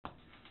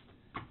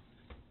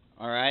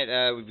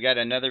Alright, we've got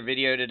another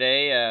video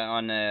today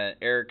on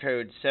error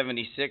code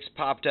 76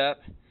 popped up,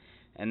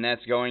 and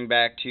that's going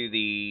back to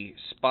the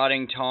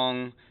spotting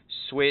tong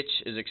switch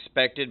is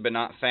expected but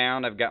not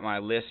found. I've got my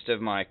list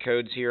of my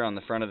codes here on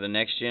the front of the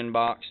next gen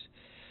box,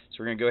 so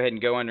we're going to go ahead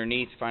and go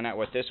underneath to find out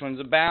what this one's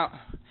about.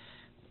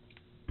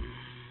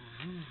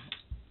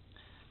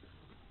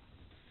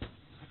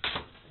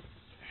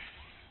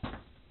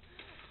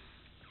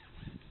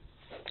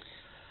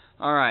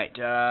 Alright,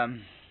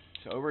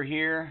 so over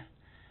here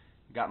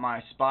got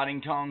my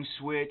spotting tong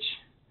switch.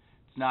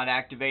 It's not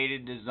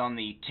activated. This is on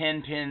the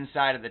 10-pin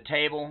side of the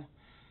table,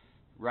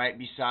 right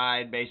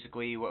beside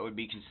basically what would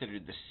be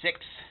considered the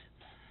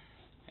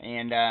 6th.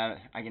 And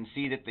I can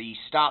see that the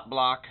stop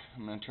block,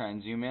 I'm going to try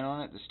and zoom in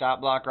on it, the stop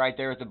block right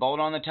there with the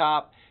bolt on the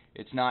top,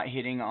 it's not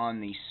hitting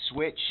on the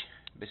switch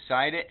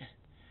beside it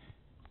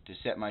to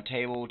set my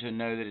table to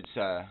know that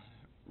it's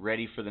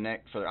ready for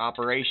the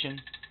operation.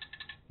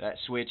 That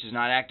switch is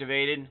not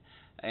activated.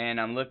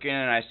 And I'm looking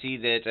and I see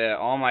that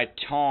all my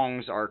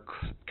tongs are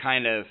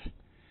kind of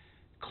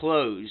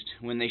closed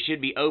when they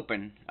should be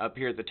open up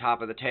here at the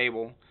top of the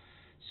table.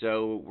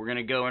 So we're going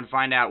to go and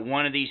find out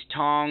one of these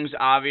tongs,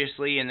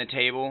 obviously, in the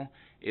table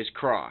is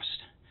crossed.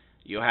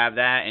 You'll have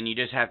that and you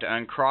just have to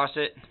uncross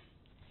it.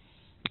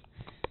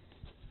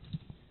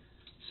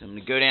 So I'm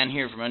going to go down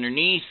here from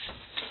underneath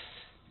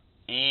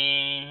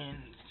and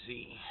let's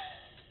see.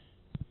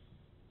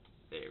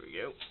 There we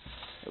go.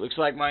 It looks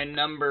like my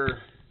number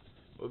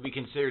would be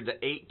considered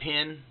the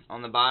 8-pin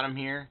on the bottom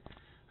here.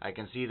 I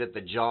can see that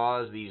the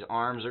jaws, these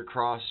arms are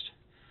crossed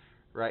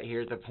right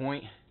here at the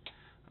point.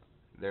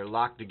 They're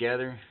locked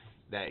together.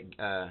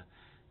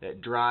 That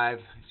drive,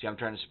 see, I'm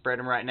trying to spread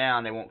them right now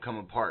and they won't come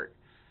apart.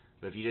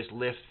 But if you just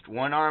lift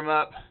one arm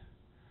up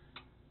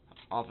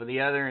off of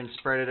the other and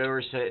spread it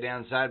over, set it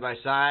down side by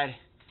side,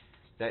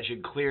 that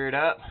should clear it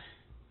up.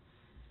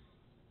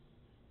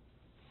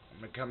 I'm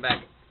going to come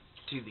back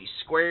to the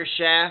square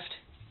shaft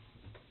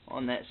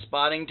on that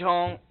spotting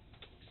tong.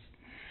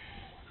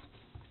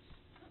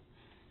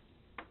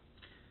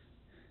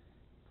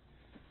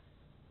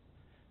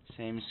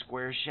 Same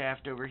square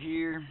shaft over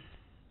here.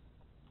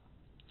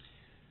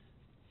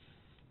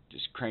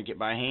 Just crank it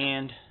by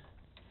hand.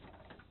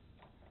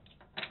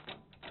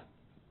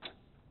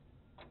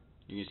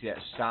 You can see that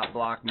stop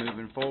block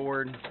moving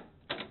forward.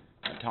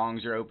 The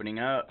tongs are opening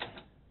up.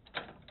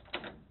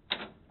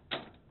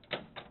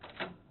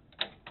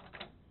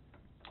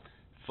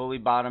 Fully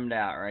bottomed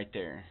out right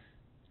there.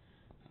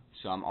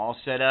 So I'm all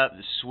set up.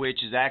 The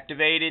switch is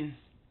activated.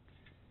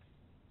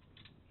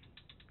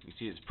 You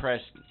see it's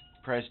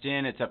pressed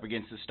in. It's up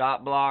against the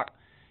stop block.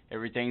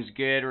 Everything's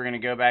good. We're going to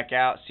go back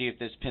out, see if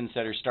this pin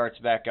setter starts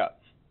back up.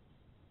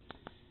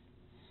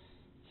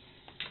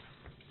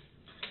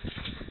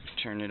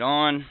 Turn it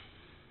on.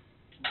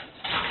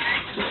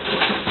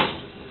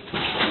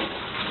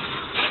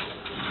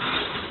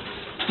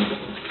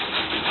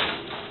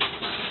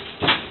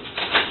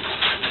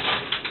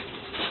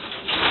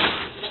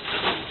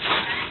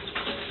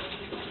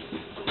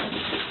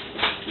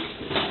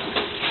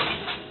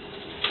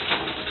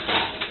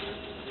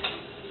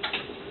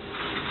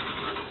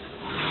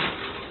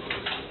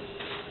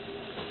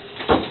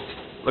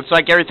 Looks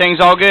like everything's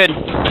all good.